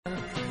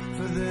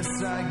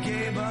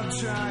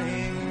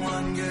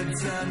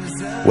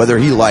Whether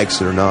he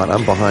likes it or not,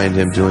 I'm behind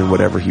him doing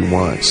whatever he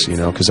wants, you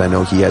know, because I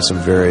know he had some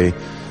very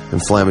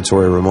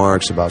inflammatory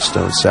remarks about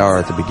Stone Sour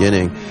at the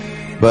beginning.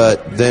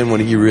 But then when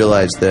he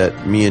realized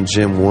that me and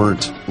Jim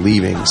weren't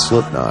leaving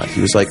Slipknot,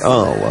 he was like,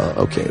 oh,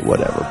 okay,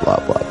 whatever,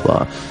 blah, blah,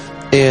 blah.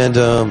 And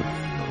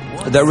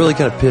that really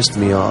kind of pissed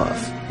me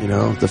off, you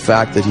know, the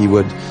fact that he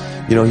would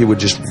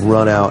just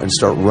run out and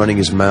start running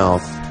his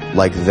mouth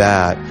like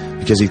that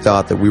because he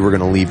thought that we were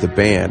going to leave the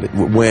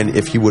band. When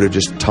if he would have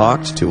just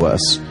talked to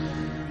us,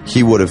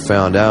 he would have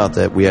found out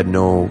that we had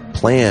no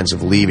plans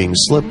of leaving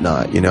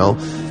Slipknot, you know.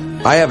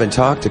 I haven't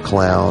talked to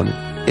Clown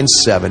in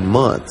 7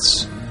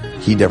 months.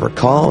 He never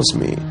calls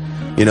me,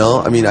 you know.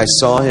 I mean, I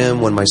saw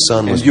him when my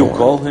son was born. And you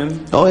call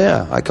him? Oh,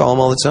 yeah. I call him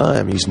all the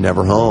time. He's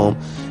never home.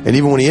 And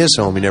even when he is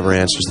home, he never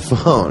answers the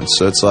phone.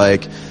 So it's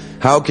like,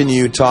 how can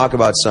you talk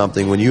about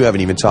something when you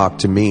haven't even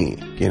talked to me,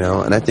 you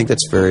know? And I think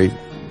that's very,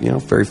 you know,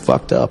 very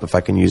fucked up, if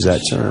I can use that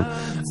term.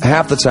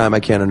 Half the time I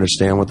can't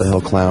understand what the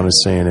hell Clown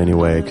is saying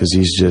anyway, because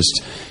he's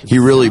just, he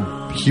really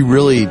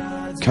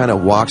kind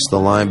of walks the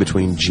line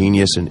between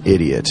genius and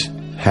idiot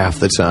half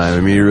the time.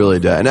 I mean, he really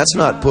does. And that's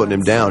not putting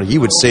him down. He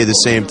would say the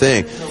same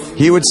thing.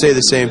 He would say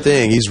the same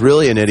thing. He's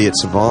really an idiot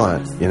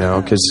savant, you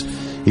know, because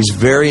he's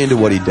very into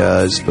what he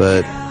does,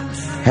 but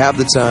half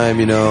the time,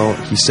 you know,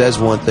 he says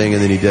one thing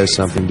and then he does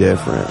something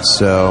different.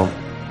 So,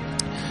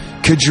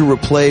 could you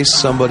replace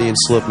somebody in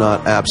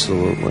Slipknot?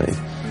 Absolutely.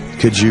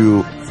 Could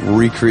you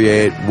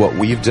recreate what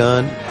we've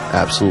done?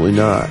 Absolutely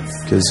not.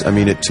 Because, I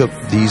mean, it took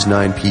these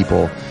 9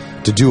 people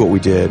to do what we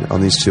did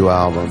on these 2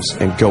 albums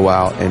and go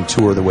out and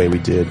tour the way we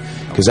did.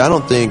 Because I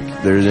don't think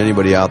there's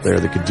anybody out there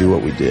that could do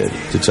what we did,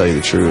 to tell you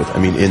the truth. I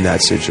mean, in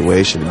that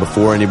situation.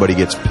 Before anybody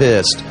gets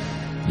pissed,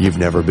 you've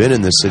never been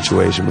in this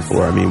situation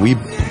before. I mean, we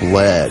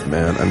bled,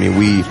 man. I mean,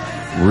 we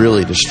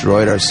really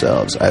destroyed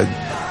ourselves.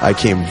 I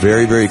came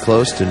very, very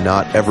close to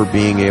not ever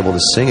being able to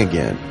sing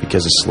again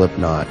because of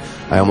Slipknot.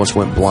 I almost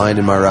went blind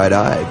in my right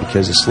eye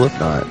because of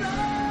Slipknot.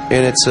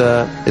 And it's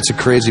a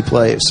crazy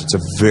place. It's a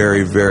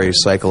very, very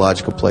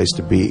psychological place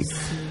to be.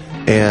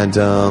 And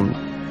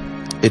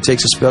it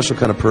takes a special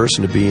kind of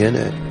person to be in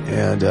it.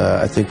 And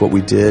I think what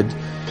we did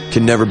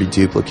can never be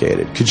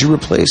duplicated. Could you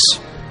replace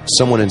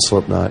someone in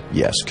Slipknot?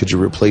 Yes. Could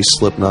you replace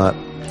Slipknot?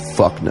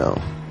 Fuck no.